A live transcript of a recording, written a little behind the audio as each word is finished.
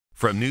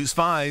From News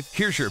 5,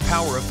 here's your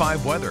Power of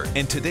 5 weather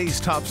and today's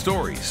top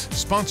stories.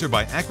 Sponsored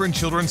by Akron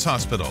Children's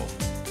Hospital.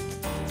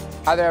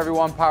 Hi there,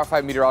 everyone. Power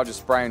 5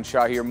 meteorologist Brian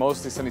Shaw here.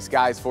 Mostly sunny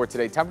skies for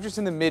today. Temperatures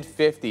in the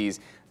mid-50s.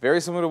 Very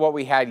similar to what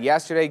we had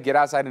yesterday. Get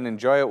outside and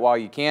enjoy it while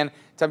you can.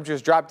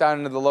 Temperatures drop down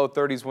into the low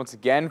 30s once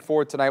again.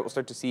 For tonight, we'll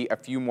start to see a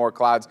few more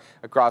clouds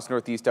across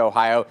northeast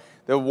Ohio.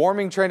 The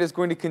warming trend is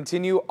going to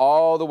continue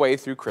all the way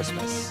through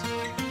Christmas.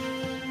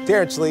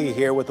 Terrence Lee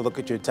here with a look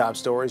at your top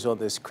stories on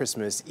this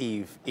Christmas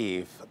Eve.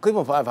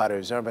 Cleveland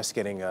firefighters are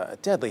investigating a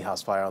deadly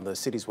house fire on the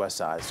city's west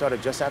side. It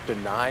started just after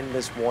 9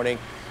 this morning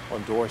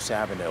on Doris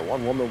Avenue.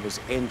 One woman was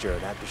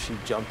injured after she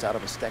jumped out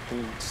of a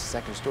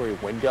second-story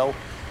window.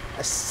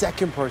 A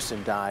second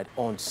person died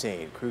on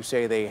scene. Crews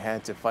say they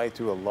had to fight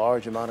through a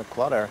large amount of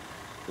clutter,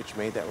 which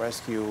made that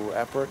rescue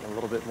effort a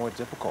little bit more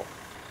difficult.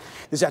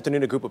 This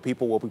afternoon, a group of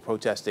people will be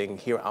protesting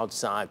here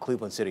outside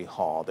Cleveland City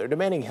Hall. They're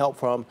demanding help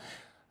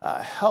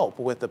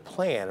with a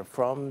plan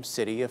from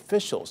city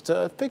officials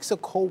to fix a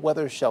cold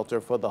weather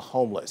shelter for the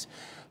homeless.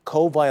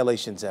 Code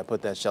violations that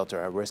put that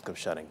shelter at risk of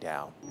shutting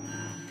down.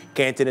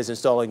 Canton is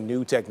installing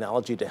new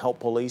technology to help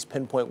police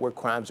pinpoint where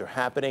crimes are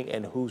happening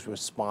and who's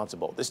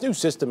responsible. This new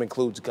system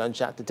includes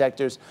gunshot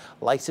detectors,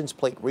 license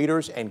plate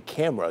readers, and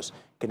cameras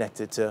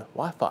connected to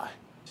Wi-Fi.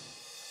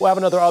 We'll have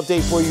another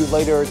update for you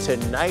later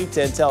tonight.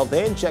 Until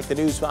then, check the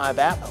News 5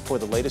 app for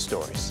the latest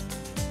stories.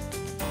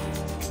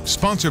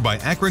 Sponsored by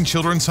Akron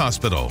Children's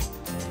Hospital.